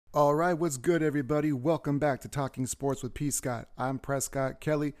All right, what's good, everybody? Welcome back to Talking Sports with P. Scott. I'm Prescott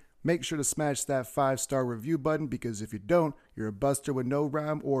Kelly. Make sure to smash that 5-star review button because if you don't, you're a buster with no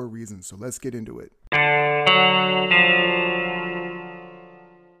rhyme or reason. So let's get into it.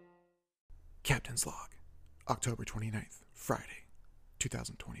 Captain's Log, October 29th, Friday,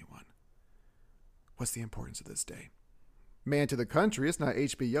 2021. What's the importance of this day? Man, to the country, it's not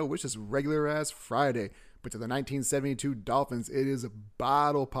HBO, it's just regular ass Friday. But to the 1972 Dolphins, it is a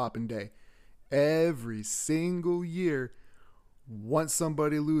bottle popping day. Every single year, once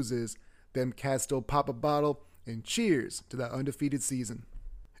somebody loses, them cats still pop a bottle and cheers to that undefeated season.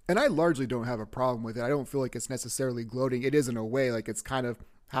 And I largely don't have a problem with it. I don't feel like it's necessarily gloating. It is in a way, like it's kind of,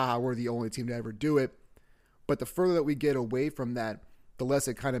 haha, we're the only team to ever do it. But the further that we get away from that, the less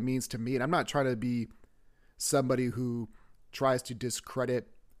it kind of means to me. And I'm not trying to be somebody who tries to discredit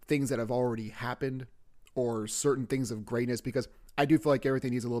things that have already happened or certain things of greatness, because I do feel like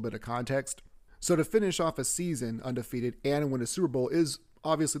everything needs a little bit of context. So to finish off a season undefeated and win a Super Bowl is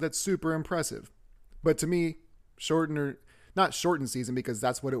obviously, that's super impressive. But to me, not shortened season, because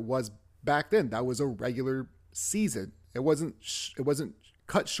that's what it was back then. That was a regular season. It wasn't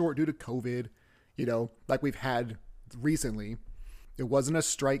cut short due to COVID, like we've had recently. It wasn't a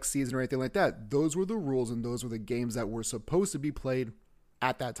strike season or anything like that. Those were the rules and those were the games that were supposed to be played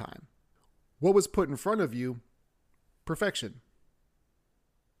at that time. What was put in front of you? Perfection.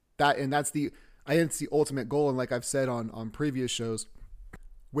 I think it's the ultimate goal. And like I've said on previous shows,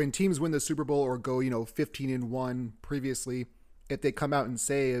 when teams win the Super Bowl or go, 15-1 previously, if they come out and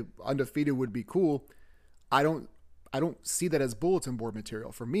say undefeated would be cool, I don't see that as bulletin board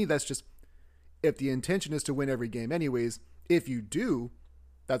material. For me, that's just, if the intention is to win every game anyways, if you do,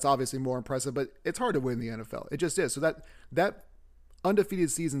 that's obviously more impressive, but it's hard to win the NFL. It just is. So that undefeated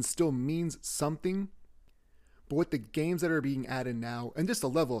season still means something. But with the games that are being added now, and just the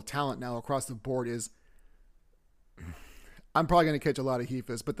level of talent now across the board is, I'm probably going to catch a lot of heat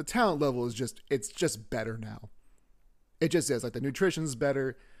for this, but the talent level is it's just better now. It just is. Like, the nutrition's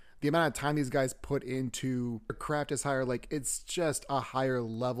better. The amount of time these guys put into their craft is higher. Like, it's just a higher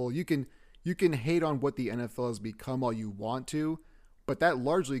level. You can hate on what the NFL has become all you want to, but that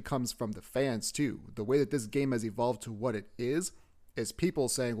largely comes from the fans too. The way that this game has evolved to what it is people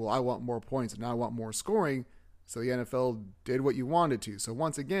saying, well, I want more points and I want more scoring. So the NFL did what you wanted to. So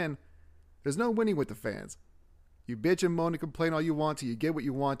once again, there's no winning with the fans. You bitch and moan and complain all you want to, you get what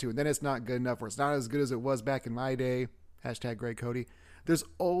you want to, and then it's not good enough, or it's not as good as it was back in my day. Hashtag Greg Cody. There's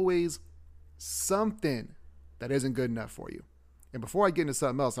always something that isn't good enough for you. And before I get into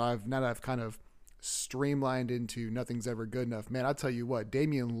something else, now that I've kind of streamlined into nothing's ever good enough, man, I'll tell you what,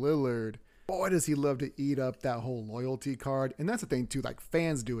 Damian Lillard, boy, does he love to eat up that whole loyalty card. And that's the thing too, like,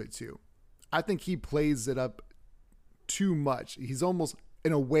 fans do it too. I think he plays it up too much. He's almost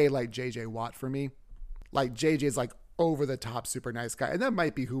in a way like JJ Watt for me. Like, JJ is like over the top, super nice guy. And that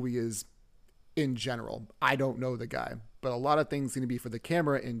might be who he is in general. I don't know the guy, but a lot of things seem to be for the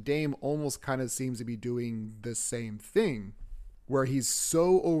camera. And Dame almost kind of seems to be doing the same thing, where he's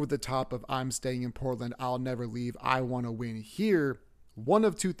so over the top of, I'm staying in Portland, I'll never leave, I want to win here. One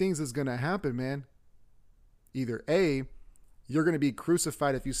of two things is going to happen, man. Either A, you're going to be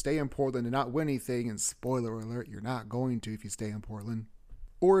crucified if you stay in Portland and not win anything, and spoiler alert, you're not going to if you stay in Portland.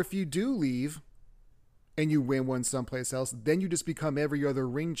 Or if you do leave and you win one someplace else, then you just become every other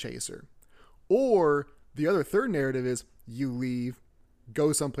ring chaser. Or the other third narrative is you leave,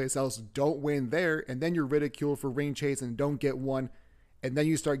 go someplace else, don't win there, and then you're ridiculed for ring chase and don't get one, and then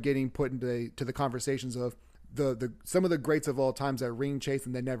you start getting put into the conversations of the some of the greats of all times that ring chase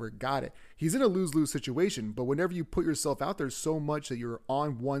and they never got it. He's in a lose-lose situation, but whenever you put yourself out there so much that you're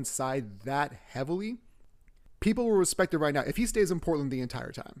on one side that heavily, people will respect it right now. If he stays in Portland the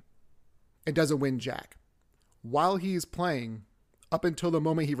entire time and doesn't win jack, while he's playing, up until the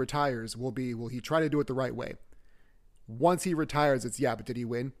moment he retires, will he try to do it the right way? Once he retires, it's, yeah, but did he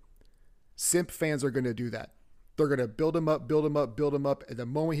win? Simp fans are going to do that. They're going to build him up. And the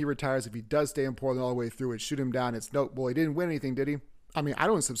moment he retires, if he does stay in Portland all the way through it, shoot him down. It's, nope, well, he didn't win anything, did he? I mean, I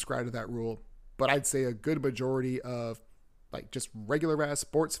don't subscribe to that rule, but I'd say a good majority of, like, just regular ass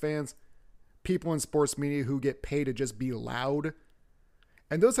sports fans, people in sports media who get paid to just be loud,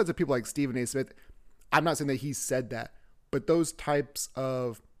 and those types of people like Stephen A. Smith, I'm not saying that he said that, but those types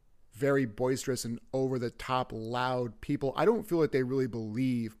of very boisterous and over the top loud people, I don't feel like they really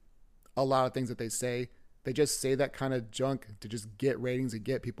believe a lot of things that they say. They just say that kind of junk to just get ratings and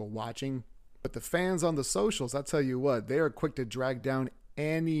get people watching. But the fans on the socials, I'll tell you what, they are quick to drag down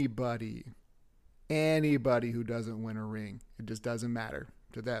anybody who doesn't win a ring. It just doesn't matter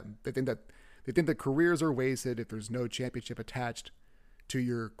to them. They think that careers are wasted if there's no championship attached to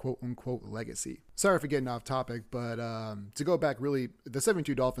your quote unquote legacy. Sorry for getting off topic, but to go back, really, the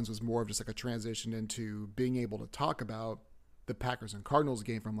 72 Dolphins was more of just like a transition into being able to talk about the Packers and Cardinals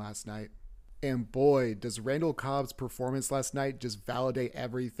game from last night. And boy, does Randall Cobb's performance last night just validate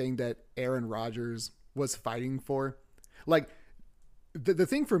everything that Aaron Rodgers was fighting for. Like, the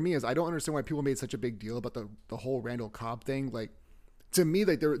thing for me is I don't understand why people made such a big deal about the whole Randall Cobb thing. Like, to me,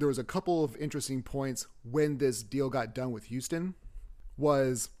 like there was a couple of interesting points when this deal got done with Houston.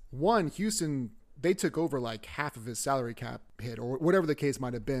 Was one, Houston, they took over like half of his salary cap hit or whatever the case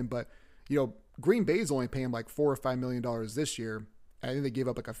might have been. But, Green Bay's only paying him like $4 or $5 million this year. I think they gave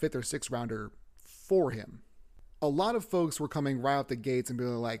up like a 5th or 6th rounder for him. A lot of folks were coming right out the gates and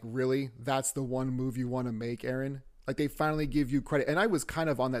being like, really? That's the one move you want to make, Aaron? Like, they finally give you credit. And I was kind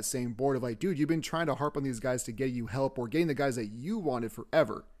of on that same board of like, dude, you've been trying to harp on these guys to get you help or getting the guys that you wanted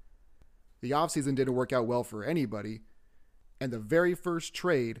forever. The offseason didn't work out well for anybody. And the very first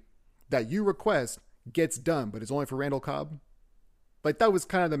trade that you request gets done, but it's only for Randall Cobb. Like, that was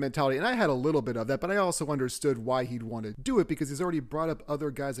kind of the mentality. And I had a little bit of that, but I also understood why he'd want to do it because he's already brought up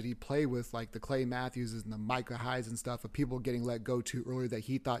other guys that he played with, like the Clay Matthewses and the Micah Hydes and stuff, of people getting let go too early that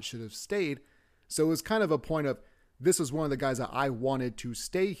he thought should have stayed. So it was kind of a point of, this was one of the guys that I wanted to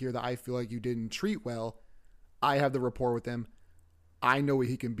stay here that I feel like you didn't treat well. I have the rapport with him. I know what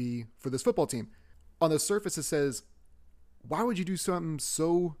he can be for this football team. On the surface, it says, why would you do something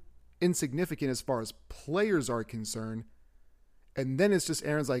so insignificant as far as players are concerned? And then it's just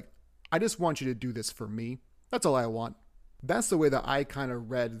Aaron's like, I just want you to do this for me. That's all I want. That's the way that I kind of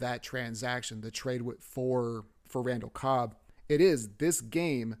read that transaction, the trade for Randall Cobb. It is this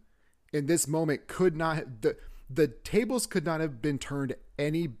game in this moment could not, the tables could not have been turned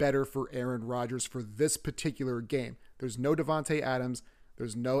any better for Aaron Rodgers for this particular game. There's no Davante Adams.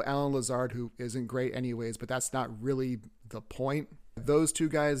 There's no Allen Lazard, who isn't great anyways, but that's not really the point. Those two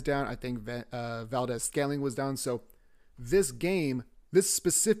guys down. I think Valdez-Scantling was down. So this game, this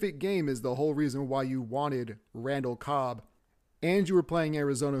specific game, is the whole reason why you wanted Randall Cobb, and you were playing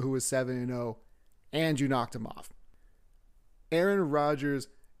Arizona, who was 7-0, and you knocked him off. Aaron Rodgers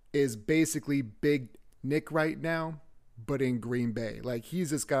is basically Big Nick right now, but in Green Bay. Like, he's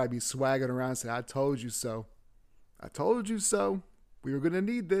just got to be swagging around and saying, I told you so. I told you so. We were going to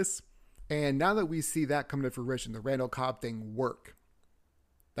need this. And now that we see that come to fruition, the Randall Cobb thing work.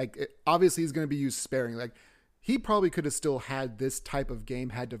 Like, obviously he's going to be used sparingly. Like, he probably could have still had this type of game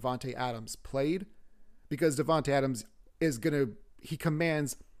had Davante Adams played, because Davante Adams he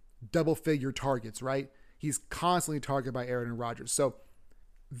commands double-figure targets, right? He's constantly targeted by Aaron Rodgers. So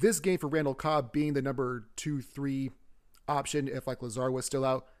this game for Randall Cobb being the number 2-3 option, if like Lazard was still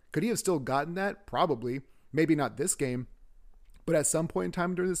out, could he have still gotten that? Probably. Maybe not this game, but at some point in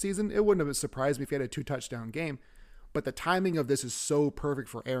time during the season, it wouldn't have surprised me if he had a 2-touchdown game. But the timing of this is so perfect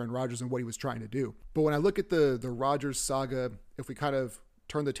for Aaron Rodgers and what he was trying to do. But when I look at the Rodgers saga, if we kind of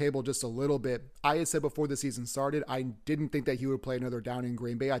turn the table just a little bit, I had said before the season started, I didn't think that he would play another down in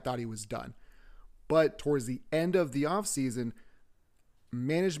Green Bay. I thought he was done. But towards the end of the offseason,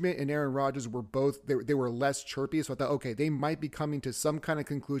 management and Aaron Rodgers were both, they were less chirpy. So I thought, okay, they might be coming to some kind of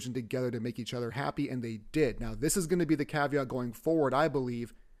conclusion together to make each other happy. And they did. Now, this is going to be the caveat going forward, I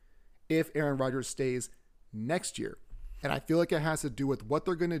believe, if Aaron Rodgers stays next year. And I feel like it has to do with what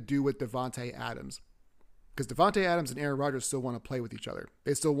they're going to do with Davante Adams. Because Davante Adams and Aaron Rodgers still want to play with each other.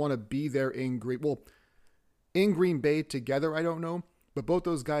 They still want to be there in Green Bay together, I don't know. But both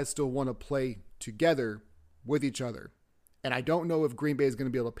those guys still want to play together with each other. And I don't know if Green Bay is going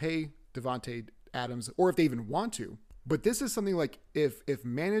to be able to pay Davante Adams or if they even want to. But this is something like if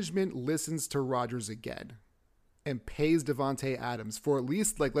management listens to Rodgers again and pays Davante Adams for at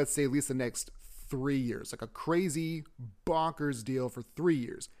least, like, let's say at least the next 3 years, like a crazy bonkers deal for 3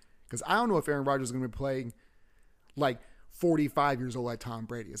 years. Because I don't know if Aaron Rodgers is going to be playing like 45 years old like Tom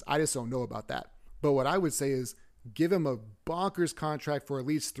Brady is. I just don't know about that. But what I would say is give him a bonkers contract for at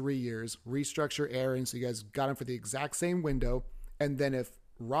least 3 years, restructure Aaron so you guys got him for the exact same window. And then if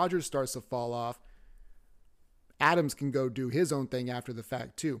Rodgers starts to fall off, Adams can go do his own thing after the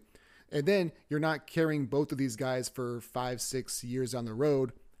fact too. And then you're not carrying both of these guys for 5-6 years down the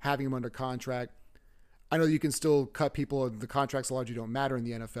road, having them under contract. I know you can still cut people, and the contracts largely don't matter in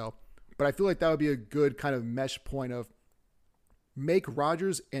the NFL, but I feel like that would be a good kind of mesh point of make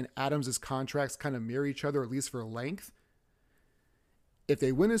Rodgers and Adams' contracts kind of mirror each other, at least for length. If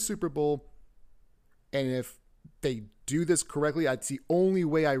they win a Super Bowl, and if they do this correctly, that's the only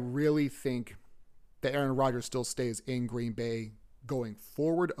way I really think that Aaron Rodgers still stays in Green Bay going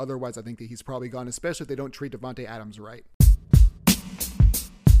forward. Otherwise, I think that he's probably gone, especially if they don't treat Davante Adams right.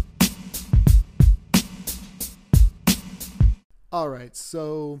 All right,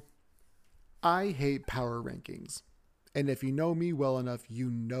 so I hate power rankings. And if you know me well enough, you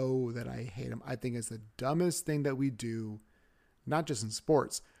know that I hate them. I think it's the dumbest thing that we do, not just in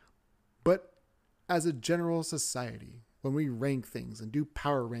sports, but as a general society. When we rank things and do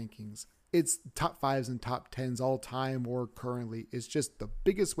power rankings, it's top fives and top tens all time or currently. It's just the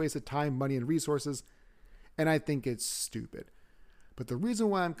biggest waste of time, money, and resources. And I think it's stupid. But the reason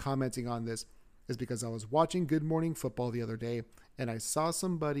why I'm commenting on this is because I was watching Good Morning Football the other day and I saw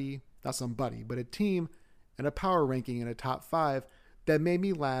but a team and a power ranking in a top five that made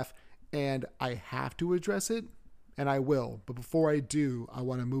me laugh, and I have to address it, and I will. But before I do, I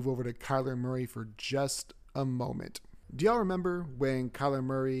want to move over to Kyler Murray for just a moment. Do y'all remember when Kyler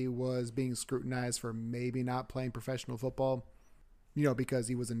Murray was being scrutinized for maybe not playing professional football? You know, because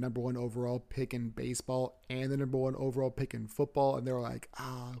he was the number one overall pick in baseball and the number one overall pick in football, and they were like,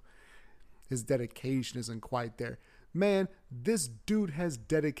 his dedication isn't quite there. Man, this dude has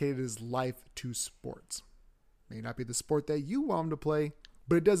dedicated his life to sports. May not be the sport that you want him to play,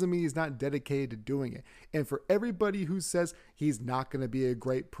 but it doesn't mean he's not dedicated to doing it. And for everybody who says he's not going to be a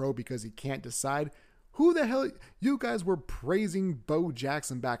great pro because he can't decide, who the hell, you guys were praising Bo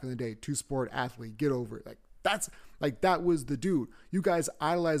Jackson back in the day, two-sport athlete, get over it. That was the dude. You guys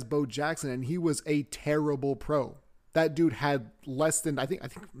idolized Bo Jackson and he was a terrible pro. That dude had less than, I think,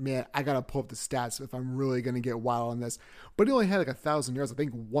 man, I got to pull up the stats if I'm really going to get wild on this. But he only had like 1,000 yards, I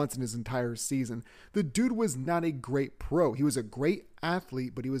think, once in his entire season. The dude was not a great pro. He was a great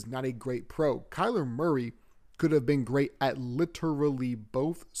athlete, but he was not a great pro. Kyler Murray could have been great at literally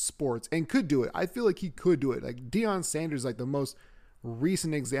both sports and could do it. I feel like he could do it. Like Deion Sanders, like the most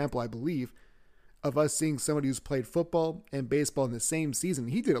recent example, I believe, of us seeing somebody who's played football and baseball in the same season.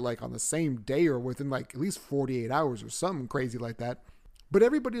 He did it like on the same day or within like at least 48 hours or something crazy like that. But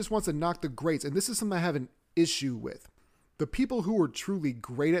everybody just wants to knock the greats. And this is something I have an issue with. The people who are truly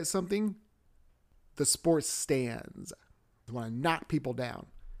great at something, the sport stands. They want to knock people down.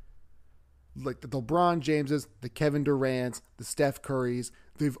 Like the LeBron Jameses, the Kevin Durants, the Steph Currys.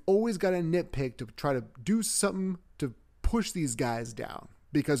 They've always got a nitpick to try to do something to push these guys down.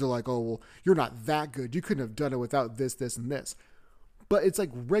 Because they're like, oh, well, you're not that good. You couldn't have done it without this, this, and this. But it's like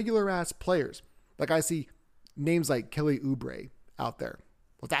regular ass players. Like I see names like Kelly Oubre out there.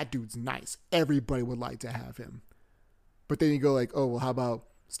 Well, that dude's nice. Everybody would like to have him. But then you go like, oh, well, how about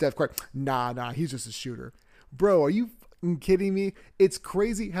Steph Curry? Nah, he's just a shooter. Bro, are you fucking kidding me? It's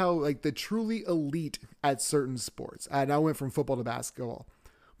crazy how like the truly elite at certain sports. And I went from football to basketball.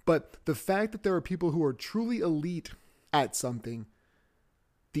 But the fact that there are people who are truly elite at something,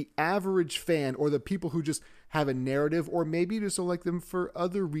 the average fan or the people who just have a narrative or maybe you just don't like them for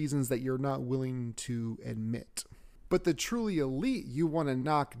other reasons that you're not willing to admit. But the truly elite you want to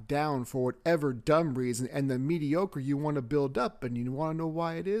knock down for whatever dumb reason, and the mediocre you want to build up. And you want to know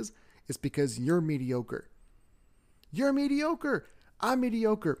why it is? It's because you're mediocre. You're mediocre. I'm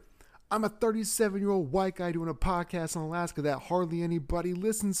mediocre. I'm a 37-year-old white guy doing a podcast in Alaska that hardly anybody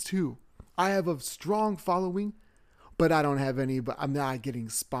listens to. I have a strong following, but I don't have any, but I'm not getting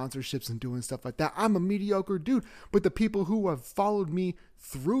sponsorships and doing stuff like that. I'm a mediocre dude. But the people who have followed me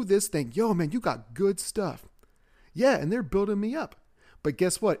through this think, yo, man, you got good stuff. Yeah, and they're building me up. But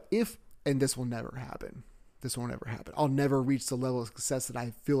guess what? And this will never happen. This will never happen. I'll never reach the level of success that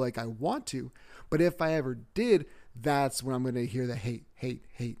I feel like I want to. But if I ever did, that's when I'm going to hear the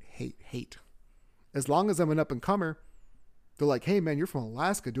hate. As long as I'm an up-and-comer, they're like, hey, man, you're from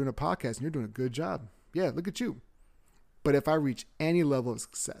Alaska doing a podcast and you're doing a good job. Yeah, look at you. But if I reach any level of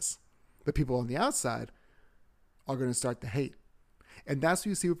success, the people on the outside are going to start to hate. And that's what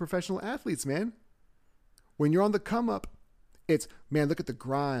you see with professional athletes, man. When you're on the come up, it's, man, look at the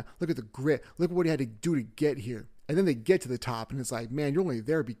grind, look at the grit, look at what he had to do to get here. And then they get to the top and it's like, man, you're only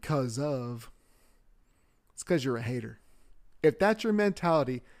there because of, it's because you're a hater. If that's your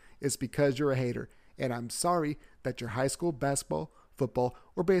mentality, it's because you're a hater. And I'm sorry that your high school basketball, football,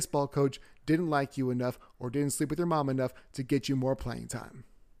 or baseball coach didn't like you enough or didn't sleep with your mom enough to get you more playing time.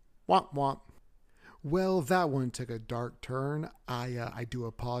 Womp womp. Well, that one took a dark turn. I do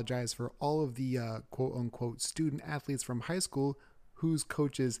apologize for all of the quote-unquote student athletes from high school whose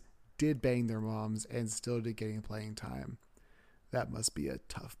coaches did bang their moms and still did getting playing time. That must be a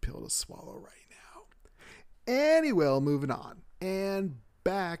tough pill to swallow right now. Anyway, moving on. And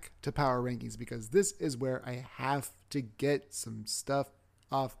back to power rankings because this is where I have to get some stuff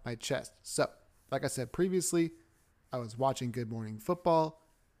off my chest. So, like I said previously, I was watching Good Morning Football.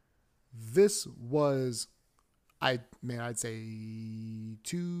 This was, I'd say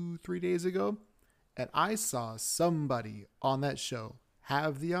 2-3 days ago, and I saw somebody on that show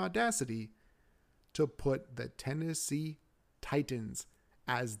have the audacity to put the Tennessee Titans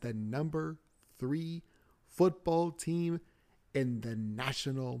as the number 3 football team in the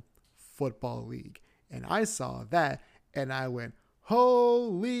National Football League. And I saw that and I went,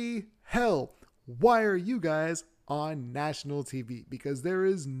 holy hell, why are you guys on national TV? Because there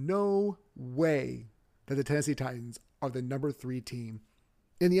is no way that the Tennessee Titans are the number 3 team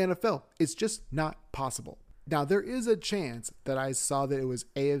in the NFL. It's just not possible. Now, there is a chance that I saw that it was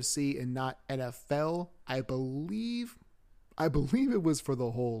AFC and not NFL. I believe it was for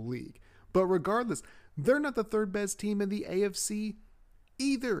the whole league. But regardless, they're not the 3rd best team in the AFC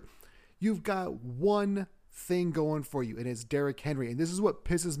either. You've got one thing going for you, and it's Derrick Henry. And this is what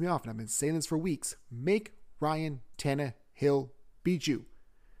pisses me off, and I've been saying this for weeks. Make Ryan Tannehill beat you.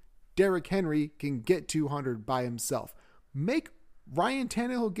 Derrick Henry can get 200 by himself. Make Ryan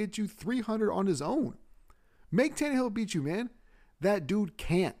Tannehill get you 300 on his own. Make Tannehill beat you, man. That dude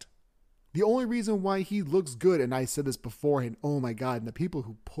can't. The only reason why he looks good, and I said this beforehand, oh my God, and the people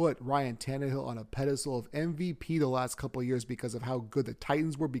who put Ryan Tannehill on a pedestal of MVP the last couple of years because of how good the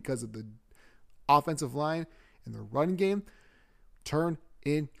Titans were, because of the offensive line and the run game, turn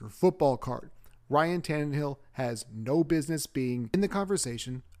in your football card. Ryan Tannehill has no business being in the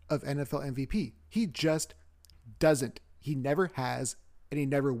conversation of NFL MVP. He just doesn't. He never has, and he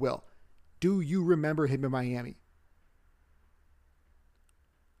never will. Do you remember him in Miami?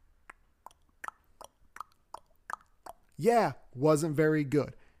 Yeah, wasn't very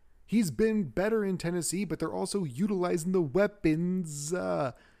good. He's been better in Tennessee, but they're also utilizing the weapons,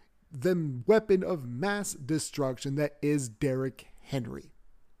 the weapon of mass destruction that is Derrick Henry.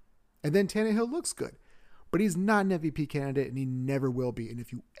 And then Tannehill looks good, but he's not an MVP candidate, and he never will be. And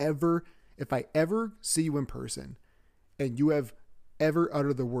if I ever see you in person, and you have ever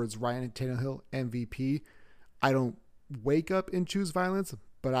uttered the words Ryan Tannehill MVP, I don't wake up and choose violence,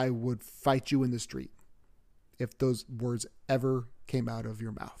 but I would fight you in the street if those words ever came out of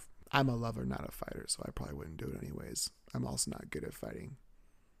your mouth. I'm a lover, not a fighter, so I probably wouldn't do it anyways. I'm also not good at fighting.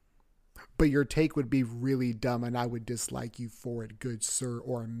 But your take would be really dumb, and I would dislike you for it, good sir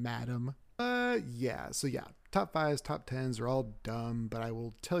or madam. So top 5s, top 10s are all dumb, but I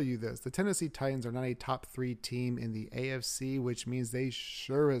will tell you this. The Tennessee Titans are not a top 3 team in the AFC, which means they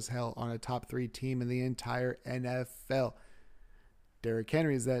sure as hell aren't a top 3 team in the entire NFL. Derrick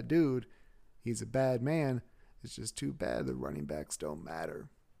Henry is that dude. He's a bad man. It's just too bad the running backs don't matter.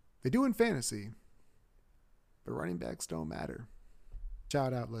 They do in fantasy, but running backs don't matter.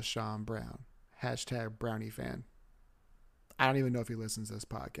 Shout out LaShawn Brown. # Brownie fan. I don't even know if he listens to this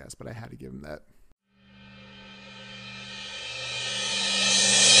podcast, but I had to give him that.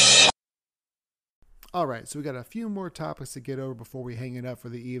 All right, so we got a few more topics to get over before we hang it up for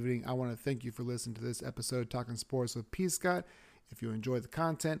the evening. I want to thank you for listening to this episode, Talking Sports with P. Scott. If you enjoyed the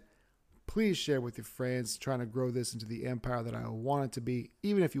content, please share with your friends, trying to grow this into the empire that I want it to be.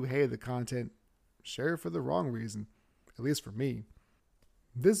 Even if you hated the content, share it for the wrong reason, at least for me.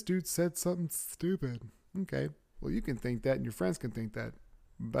 This dude said something stupid. Okay, well, you can think that and your friends can think that,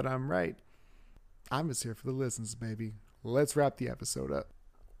 but I'm right. I'm just here for the listens, baby. Let's wrap the episode up.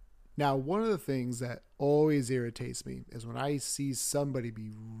 Now, one of the things that always irritates me is when I see somebody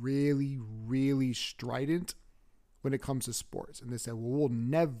be really, really strident when it comes to sports. And they say, well, we'll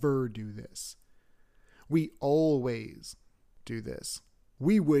never do this. We always do this.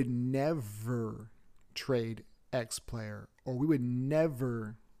 We would never trade X player, or we would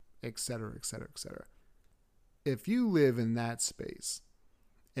never, etc., etc., etc. If you live in that space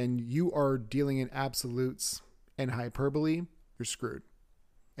and you are dealing in absolutes and hyperbole, you're screwed.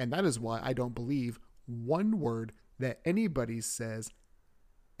 And that is why I don't believe one word that anybody says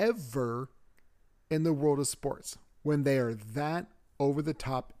ever in the world of sports when they are that over the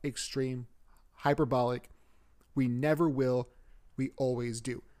top, extreme, hyperbolic. We never will. We always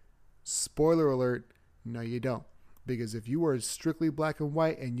do. Spoiler alert. No, you don't. Because if you are strictly black and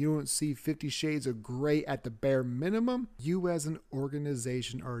white and you don't see 50 shades of gray at the bare minimum, you as an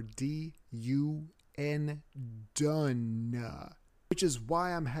organization are D-U-N done. Which is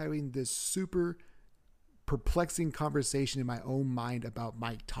why I'm having this super perplexing conversation in my own mind about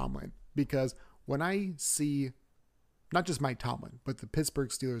Mike Tomlin. Because when I see not just Mike Tomlin, but the Pittsburgh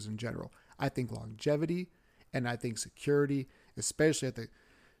Steelers in general, I think longevity and I think security, especially at the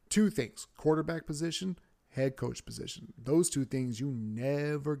two things, quarterback position, head coach position. Those two things you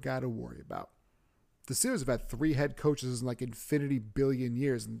never got to worry about. The Steelers have had 3 head coaches in like infinity billion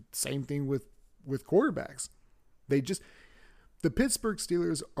years, and same thing with quarterbacks. The Pittsburgh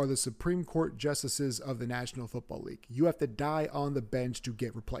Steelers are the Supreme Court justices of the National Football League. You have to die on the bench to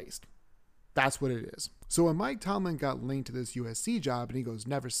get replaced. That's what it is. So when Mike Tomlin got linked to this USC job, and he goes,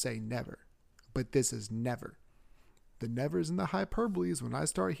 never say never, but this is never. the nevers and the hyperboles, when I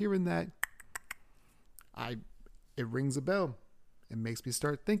start hearing that, it rings a bell. It makes me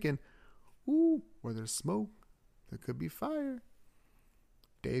start thinking, ooh, where there's smoke, there could be fire.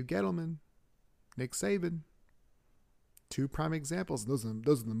 Dave Gettleman, Nick Saban, two prime examples. Those are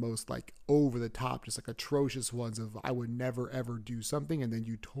the most like over the top, just like atrocious ones of I would never ever do something and then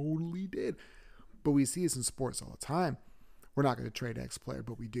you totally did. But we see this in sports all the time. We're not going to trade X player,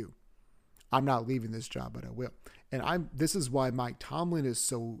 but we do. I'm not leaving this job, but I will. And this is why Mike Tomlin is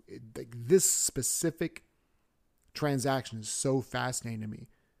so, like, this specific transaction is so fascinating to me.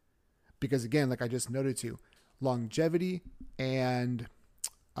 Because again, like I just noted too, longevity and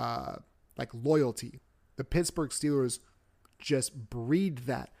like loyalty. The Pittsburgh Steelers just breed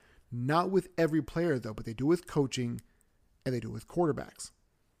that. Not with every player though, but they do with coaching and they do with quarterbacks.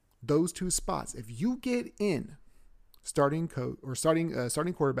 Those two spots, if you get in starting coach or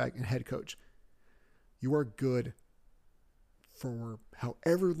starting quarterback and head coach, you are good for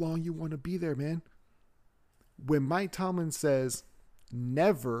however long you want to be there, man. When Mike Tomlin says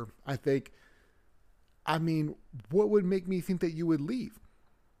never, what would make me think that you would leave?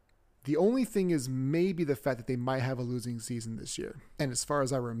 The only thing is maybe the fact that they might have a losing season this year. And as far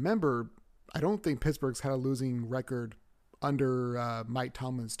as I remember, I don't think Pittsburgh's had a losing record under Mike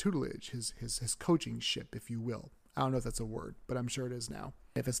Tomlin's tutelage, his coaching ship, if you will. I don't know if that's a word, but I'm sure it is now.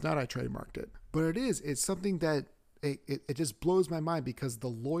 If it's not, I trademarked it. But it is. It's something that it just blows my mind because the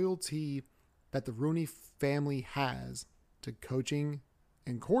loyalty that the Rooney family has to coaching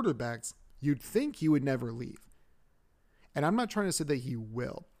and quarterbacks, you'd think he would never leave. And I'm not trying to say that he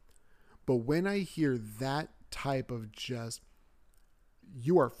will. But when I hear that type of just,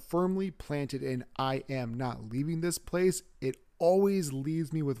 you are firmly planted in, I am not leaving this place, it always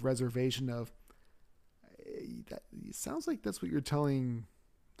leaves me with reservation of, it sounds like that's what you're telling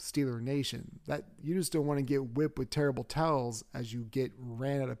Steeler Nation, that you just don't want to get whipped with terrible towels as you get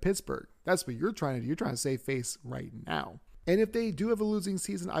ran out of Pittsburgh. That's what you're trying to do. You're trying to save face right now. And if they do have a losing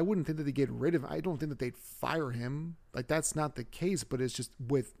season, I wouldn't think that they get rid of him. I don't think that they'd fire him. Like, that's not the case, but it's just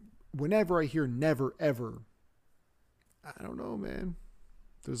whenever I hear never ever, I don't know, man.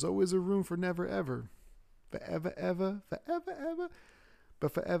 There's always a room for never ever. Forever ever, forever ever.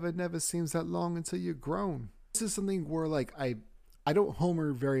 But forever never seems that long until you're grown. This is something where like I don't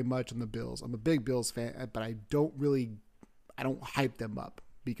homer very much on the Bills. I'm a big Bills fan, but I don't hype them up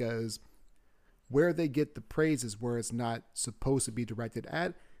because where they get the praise is where it's not supposed to be directed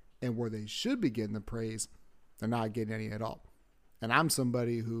at, and where they should be getting the praise, they're not getting any at all. And I'm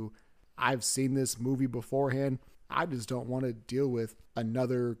somebody who, I've seen this movie beforehand. I just don't want to deal with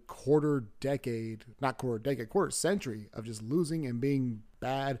another quarter century of just losing and being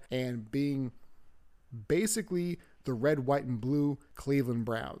bad and being basically the red, white, and blue Cleveland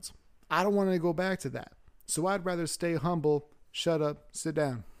Browns. I don't want to go back to that. So I'd rather stay humble, shut up, sit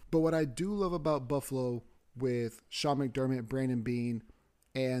down. But what I do love about Buffalo with Sean McDermott, Brandon Beane,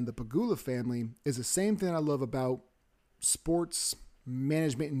 and the Pagula family is the same thing I love about sports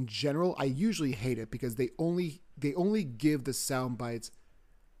management in general. I usually hate it because they only give the sound bites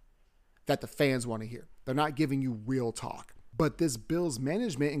that the fans want to hear. They're not giving you real talk. But this Bills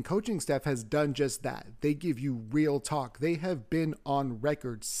management and coaching staff has done just that. They give you real talk. They have been on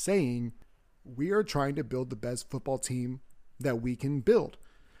record saying, we are trying to build the best football team that we can build.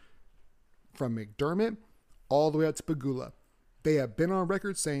 From McDermott all the way up to Pagula. They have been on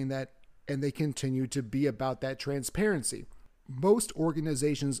record saying that, and they continue to be about that transparency. Most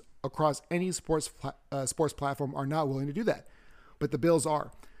organizations across any sports platform are not willing to do that, but the Bills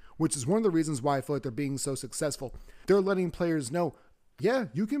are, which is one of the reasons why I feel like they're being so successful. They're letting players know, yeah,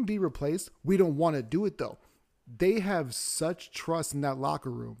 you can be replaced. We don't want to do it though. They have such trust in that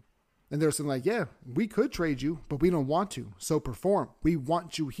locker room. And they're saying like, yeah, we could trade you, but we don't want to. So perform. We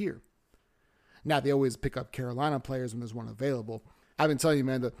want you here. Now they always pick up Carolina players when there's one available. I've been telling you,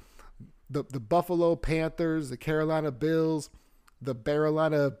 man, the Buffalo Panthers, the Carolina Bills, the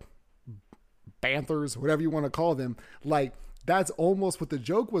Carolina Panthers, whatever you want to call them, like that's almost what the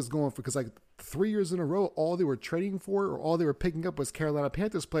joke was going for, because like 3 years in a row, all they were trading for or all they were picking up was Carolina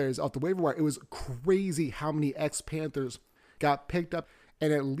Panthers players off the waiver wire. It was crazy how many ex-Panthers got picked up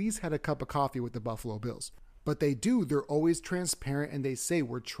and at least had a cup of coffee with the Buffalo Bills. But they're always transparent, and they say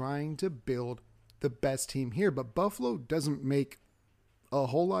we're trying to build the best team here. But Buffalo doesn't make a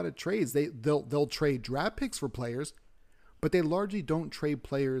whole lot of trades. They'll trade draft picks for players, but they largely don't trade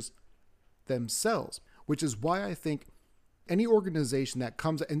players themselves, which is why I think any organization that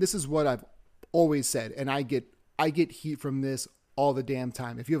comes, and this is what I've always said, and I get heat from this all the damn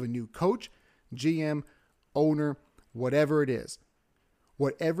time. If you have a new coach, GM, owner, whatever it is,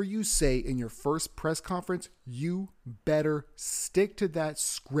 Whatever you say in your first press conference, you better stick to that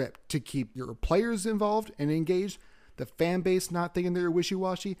script to keep your players involved and engaged, the fan base not thinking they're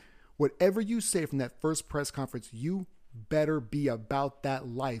wishy-washy. Whatever you say from that first press conference, you better be about that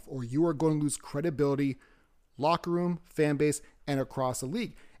life, or you are going to lose credibility, locker room, fan base, and across the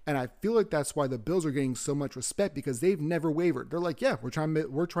league. And I feel like that's why the Bills are getting so much respect, because they've never wavered. They're like, yeah, we're trying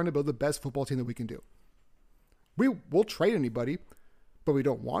to build the best football team that we can do. We'll trade anybody, but we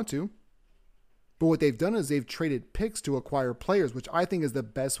don't want to. But what they've done is they've traded picks to acquire players, which I think is the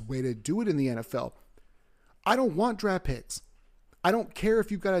best way to do it in the NFL. I don't want draft picks. I don't care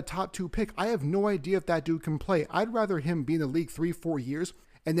if you've got a top 2 pick. I have no idea if that dude can play. I'd rather him be in the league 3-4 years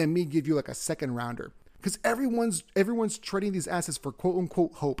and then me give you like a second rounder. Because everyone's trading these assets for quote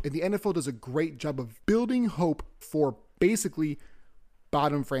unquote hope. And the NFL does a great job of building hope for basically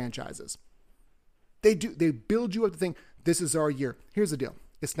bottom franchises. They build you up to think this is our year. Here's the deal.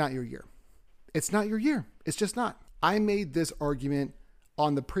 It's not your year. It's not your year. It's just not. I made this argument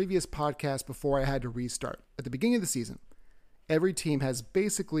on the previous podcast before I had to restart. At the beginning of the season, every team has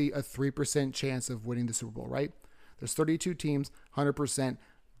basically a 3% chance of winning the Super Bowl, right? There's 32 teams, 100%,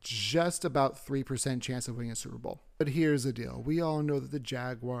 just about 3% chance of winning a Super Bowl. But here's the deal. We all know that the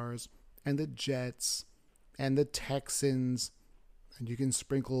Jaguars and the Jets and the Texans, and you can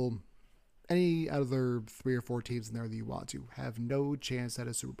sprinkle any other 3 or 4 teams in there that you want to, have no chance at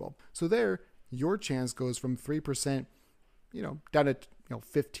a Super Bowl. So there, your chance goes from 3%, down to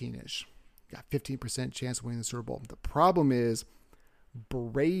 15-ish. Got 15% chance of winning the Super Bowl. The problem is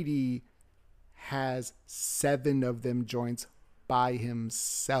Brady has 7 of them joints by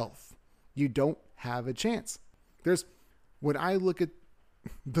himself. You don't have a chance. When I look at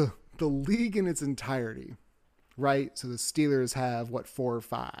the league in its entirety, right? So the Steelers have 4 or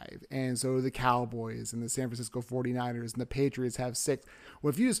 5, and so do the Cowboys and the San Francisco 49ers and the Patriots have 6.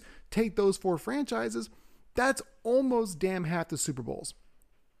 Well, if you just take those 4 franchises, that's almost damn half the Super Bowls.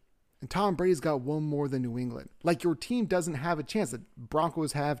 And Tom Brady's got 1 more than New England. Like, your team doesn't have a chance. The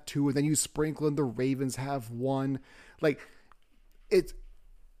Broncos have 2, and then you sprinkle in the Ravens have 1. Like,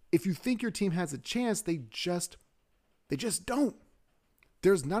 if you think your team has a chance, they just don't.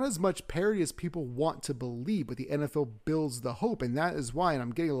 There's not as much parity as people want to believe, but the NFL builds the hope, and that is why, and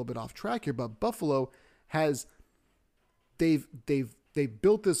I'm getting a little bit off track here, but Buffalo they've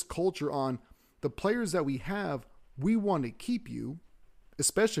built this culture on the players that we have. We want to keep you,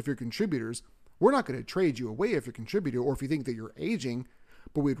 especially if you're contributors. We're not going to trade you away if you're a contributor or if you think that you're aging.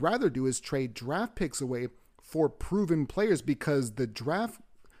 But what we'd rather do is trade draft picks away for proven players, because the draft,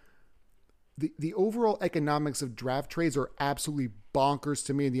 the overall economics of draft trades are absolutely bonkers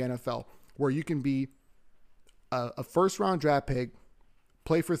to me in the NFL, where you can be a first round draft pick,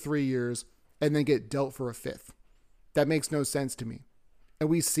 play for 3 years, and then get dealt for a 5th. That makes no sense to me. And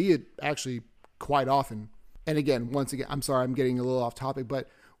we see it actually quite often. And again, once again, I'm sorry, I'm getting a little off topic, but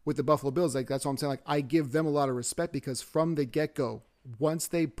with the Buffalo Bills, like, that's what I'm saying. Like, I give them a lot of respect, because from the get-go, once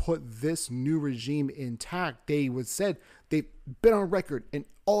they put this new regime intact, they've been on record and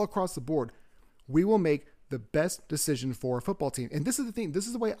all across the board, we will make the best decision for a football team. And this is the thing. This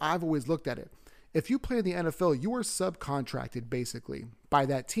is the way I've always looked at it. If you play in the NFL, you are subcontracted basically by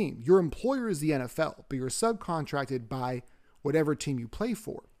that team. Your employer is the NFL, but you're subcontracted by whatever team you play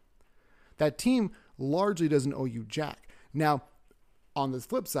for. That team largely doesn't owe you jack. Now, on the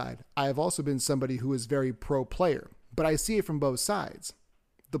flip side, I have also been somebody who is very pro player, but I see it from both sides.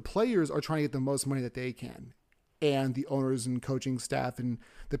 The players are trying to get the most money that they can. And the owners and coaching staff and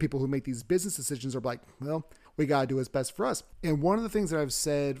the people who make these business decisions are like, well, we got to do what's best for us. And one of the things that I've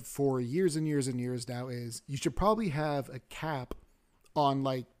said for years and years and years now is you should probably have a cap on,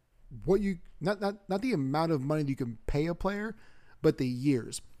 like, what you, not the amount of money that you can pay a player, but the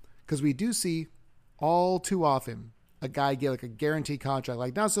years. Because we do see all too often a guy get like a guaranteed contract,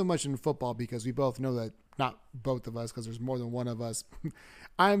 like not so much in football, because we both know that, not both of us, because there's more than one of us.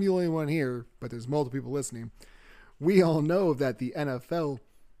 I'm the only one here, but there's multiple people listening. We all know that the NFL,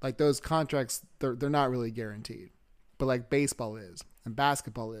 like, those contracts, they're not really guaranteed. But like baseball is and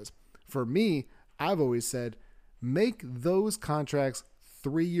basketball is. For me, I've always said, make those contracts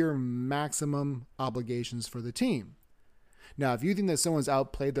 3-year maximum obligations for the team. Now, if you think that someone's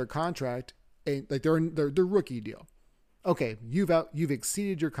outplayed their contract, and like their rookie deal, okay, you've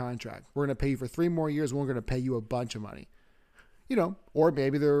exceeded your contract. We're going to pay you for 3 more years. We're going to pay you a bunch of money, or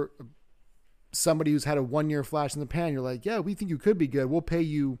maybe they're somebody who's had a 1-year flash in the pan. You're like, yeah, we think you could be good. We'll pay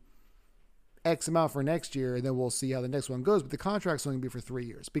you X amount for next year, and then we'll see how the next one goes. But the contract's only going to be for 3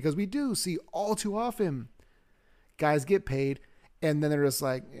 years, because we do see all too often guys get paid, and then they're just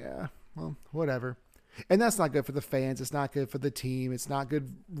like, yeah, well, whatever. And that's not good for the fans. It's not good for the team. It's not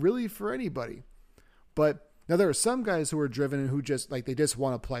good really for anybody. But now there are some guys who are driven and who just like, they just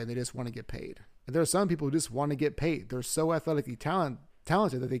want to play and they just want to get paid. And there are some people who just want to get paid. They're so athletically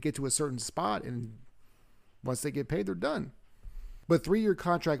talented that they get to a certain spot, and once they get paid, they're done. But 3-year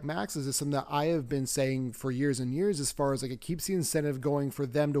contract maxes is something that I have been saying for years and years, as far as like it keeps the incentive going for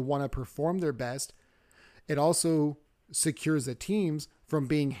them to want to perform their best. It also secures the teams from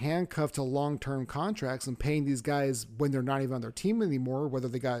being handcuffed to long-term contracts and paying these guys when they're not even on their team anymore, whether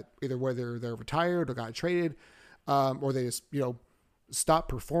they're retired or got traded, or they just, stopped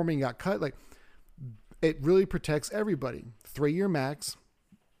performing, got cut. Like, it really protects everybody. 3-year max.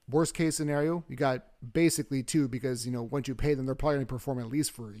 Worst case scenario, you got basically 2, because, once you pay them, they're probably going to perform at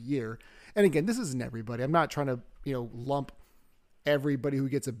least for a year. And again, this isn't everybody. I'm not trying to, lump everybody who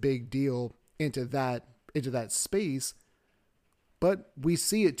gets a big deal into that space. But we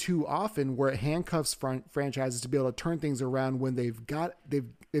see it too often where it handcuffs franchises to be able to turn things around when they've got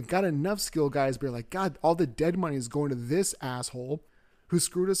enough skill guys be like, God, all the dead money is going to this asshole who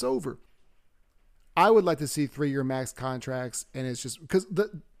screwed us over. I would like to see 3-year max contracts, and it's just because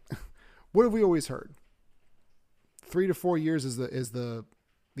what have we always heard? 3 to 4 years is the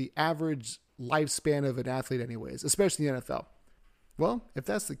average lifespan of an athlete anyways, especially in the NFL. Well, if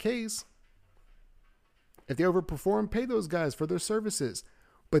that's the case, if they overperform, pay those guys for their services.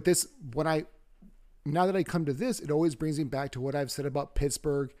 But now that I come to this, it always brings me back to what I've said about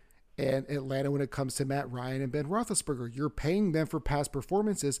Pittsburgh and Atlanta when it comes to Matt Ryan and Ben Roethlisberger. You're paying them for past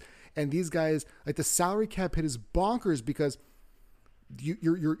performances, and these guys, like, the salary cap hit is bonkers because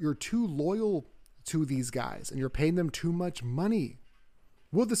you're too loyal to these guys and you're paying them too much money.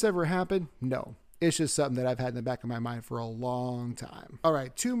 Will this ever happen? No. It's just something that I've had in the back of my mind for a long time. All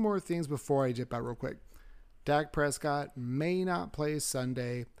right, 2 more things before I dip out real quick. Dak Prescott may not play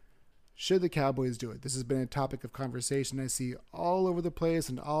Sunday. Should the Cowboys do it? This has been a topic of conversation I see all over the place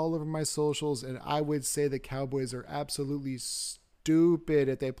and all over my socials, and I would say the Cowboys are absolutely stupid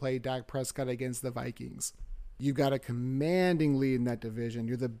if they play Dak Prescott against the Vikings. You've got a commanding lead in that division.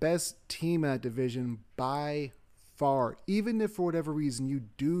 You're the best team in that division by far. Even if for whatever reason you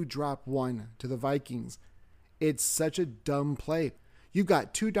do drop 1 to the Vikings, it's such a dumb play. You've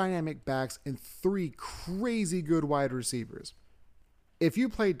got 2 dynamic backs and 3 crazy good wide receivers. If you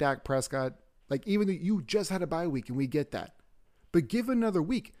play Dak Prescott, like, even though you just had a bye week and we get that, but give another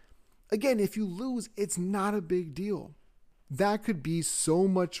week. Again, if you lose, it's not a big deal. That could be so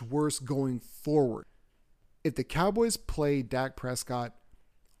much worse going forward. If the Cowboys play Dak Prescott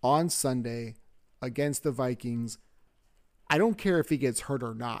on Sunday against the Vikings, I don't care if he gets hurt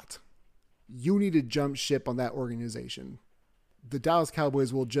or not. You need to jump ship on that organization. The Dallas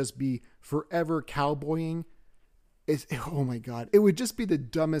Cowboys will just be forever cowboying. Oh my God. It would just be the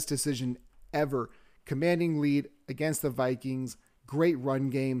dumbest decision ever. Commanding lead against the Vikings. Great run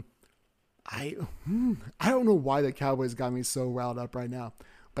game. I don't know why the Cowboys got me so riled up right now,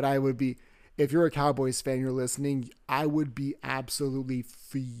 but I would be, if you're a Cowboys fan, you're listening, I would be absolutely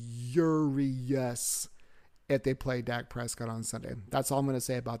furious if they play Dak Prescott on Sunday. That's all I'm going to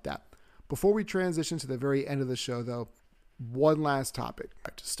say about that. Before we transition to the very end of the show, though, one last topic.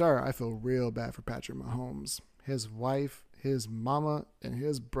 To start, I feel real bad for Patrick Mahomes. His wife, his mama, and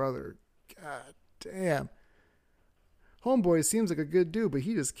his brother. God damn. Homeboy seems like a good dude, but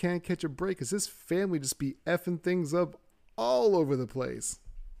he just can't catch a break because his family just be effing things up all over the place.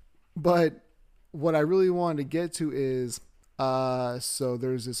 But what I really wanted to get to is, so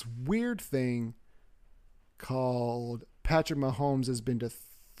there's this weird thing called Patrick Mahomes has been to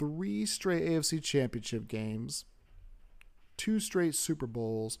 3 straight AFC Championship games, 2 straight Super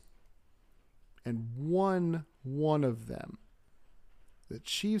Bowls, and won one of them. The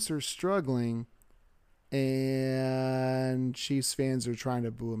Chiefs are struggling, and Chiefs fans are trying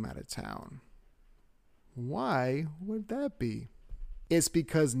to boo him out of town. Why would that be? It's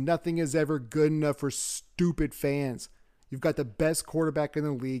because nothing is ever good enough for stupid fans. You've got the best quarterback in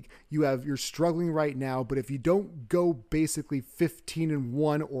the league. You're struggling right now, but if you don't go basically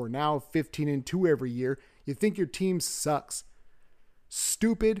 15-1 or now 15-2 every year, you think your team sucks.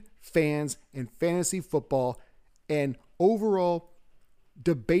 Stupid fans and fantasy football and overall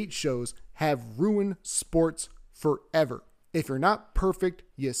debate shows have ruined sports forever. If you're not perfect,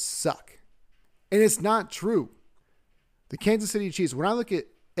 you suck. And it's not true. The Kansas City Chiefs, when I look at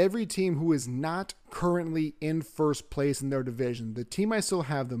every team who is not currently in first place in their division, the team I still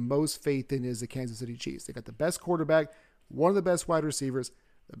have the most faith in is the Kansas City Chiefs. They got the best quarterback, one of the best wide receivers,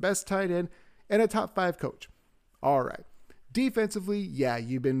 the best tight end, and a top 5 coach. All right. Defensively, yeah,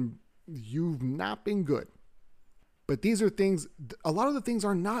 you've not been good. But these are things, a lot of the things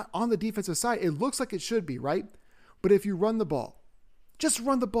are not on the defensive side. It looks like it should be, right? But if you run the ball, just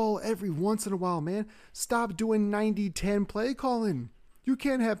run the ball every once in a while, man. Stop doing 90-10 play calling. You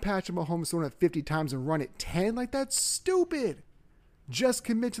can't have Patrick Mahomes throwing it 50 times and run it 10. Like, that's stupid. Just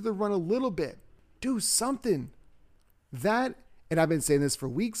commit to the run a little bit. Do something. That, and I've been saying this for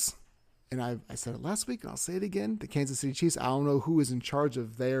weeks, and I said it last week, and I'll say it again. The Kansas City Chiefs, I don't know who is in charge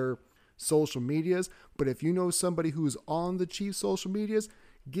of their social medias, but if you know somebody who's on the Chiefs social medias,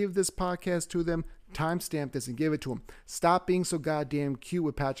 give this podcast to them, timestamp this and give it to them. Stop being so goddamn cute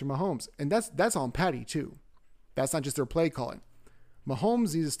with Patrick Mahomes. And that's on Patty too. That's not just their play calling.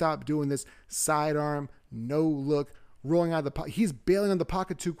 Mahomes needs to stop doing this sidearm, no look, rolling out of the pocket. He's bailing on the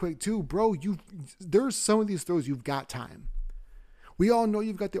pocket too quick too. Bro, there's some of these throws you've got time. We all know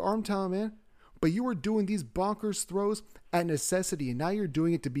you've got the arm talent, man. But you were doing these bonkers throws at necessity, and now you're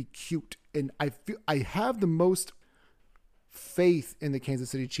doing it to be cute. And I have the most faith in the Kansas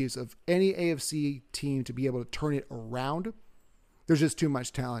City Chiefs of any AFC team to be able to turn it around. There's just too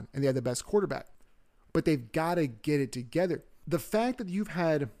much talent, and they have the best quarterback. But they've got to get it together. The fact that you've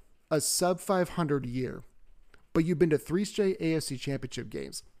had a sub 500 year, but you've been to 3 straight AFC championship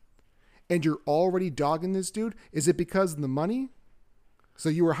games, and you're already dogging this dude, is it because of the money? So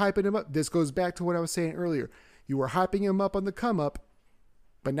you were hyping him up. This goes back to what I was saying earlier. You were hyping him up on the come up,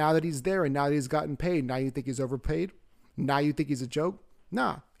 but now that he's there and now that he's gotten paid, now you think he's overpaid? Now you think he's a joke?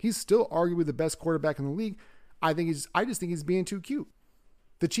 Nah, he's still arguably the best quarterback in the league. I just think he's being too cute.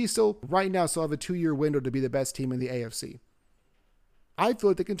 The Chiefs right now still have a 2-year window to be the best team in the AFC. I feel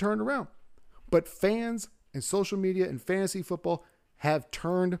like they can turn it around. But fans and social media and fantasy football have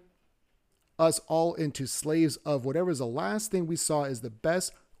turned us all into slaves of whatever is the last thing we saw is the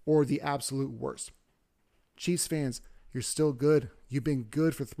best or the absolute worst. Chiefs fans, you're still good. You've been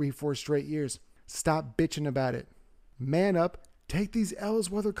good for 3-4 straight years. Stop bitching about it. Man up. Take these L's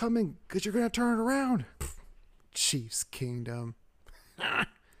while they're coming because you're going to turn it around. Chiefs Kingdom.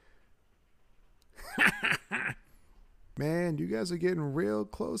 Man, you guys are getting real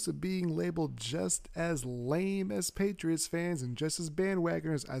close to being labeled just as lame as Patriots fans and just as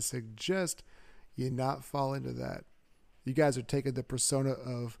bandwagoners. I suggest you not fall into that. You guys are taking the persona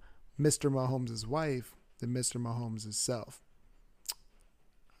of Mr. Mahomes' wife than Mr. Mahomes' self.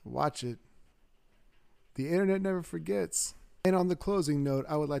 Watch it. The internet never forgets. And on the closing note,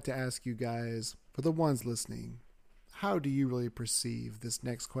 I would like to ask you guys, for the ones listening, how do you really perceive this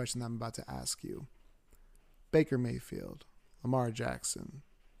next question I'm about to ask you? Baker Mayfield, Lamar Jackson,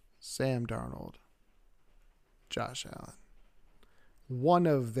 Sam Darnold, Josh Allen. One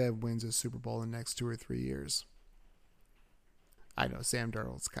of them wins a Super Bowl in the next 2 or 3 years. I know Sam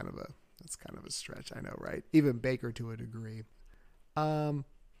Darnold's kind of a stretch. I know, right? Even Baker to a degree. But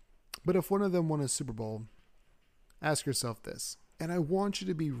if one of them won a Super Bowl, ask yourself this. And I want you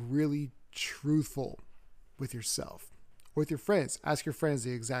to be really truthful with yourself or with your friends. Ask your friends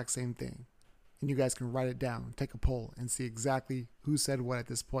the exact same thing. And you guys can write it down, take a poll, and see exactly who said what at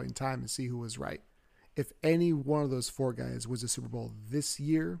this point in time and see who was right. If any one of those 4 guys wins a Super Bowl this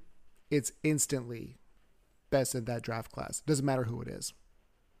year, it's instantly best in that draft class. Doesn't matter who it is.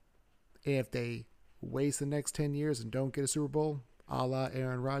 And if they waste the next 10 years and don't get a Super Bowl, a la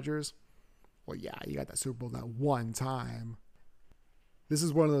Aaron Rodgers, well, yeah, you got that Super Bowl that one time. This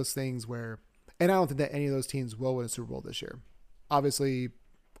is one of those things where, and I don't think that any of those teams will win a Super Bowl this year. Obviously,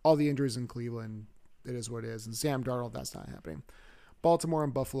 all the injuries in Cleveland, it is what it is. And Sam Darnold, that's not happening. Baltimore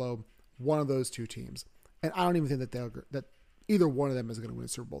and Buffalo, one of those 2 teams. And I don't even think that either one of them is going to win a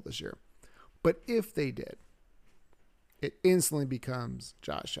Super Bowl this year. But if they did, it instantly becomes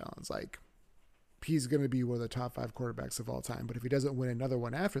Josh Allen's like, he's going to be one of the top 5 quarterbacks of all time. But if he doesn't win another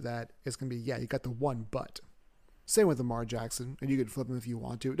one after that, it's going to be, yeah, you got the one but. Same with Lamar Jackson. And you could flip him if you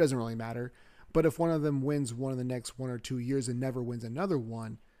want to. It doesn't really matter. But if one of them wins one of the next 1 or 2 years and never wins another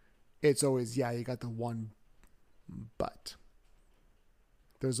one, it's always, yeah, you got the one but.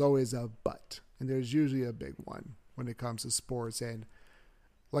 There's always a but. And there's usually a big one when it comes to sports. And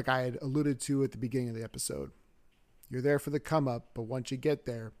like I had alluded to at the beginning of the episode, you're there for the come up, but once you get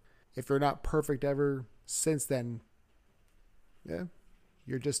there, if you're not perfect ever since then, yeah,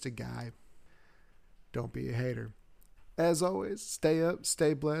 you're just a guy. Don't be a hater. As always, stay up,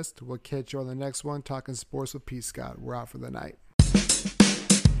 stay blessed. We'll catch you on the next one. Talking sports with P. Scott. We're out for the night.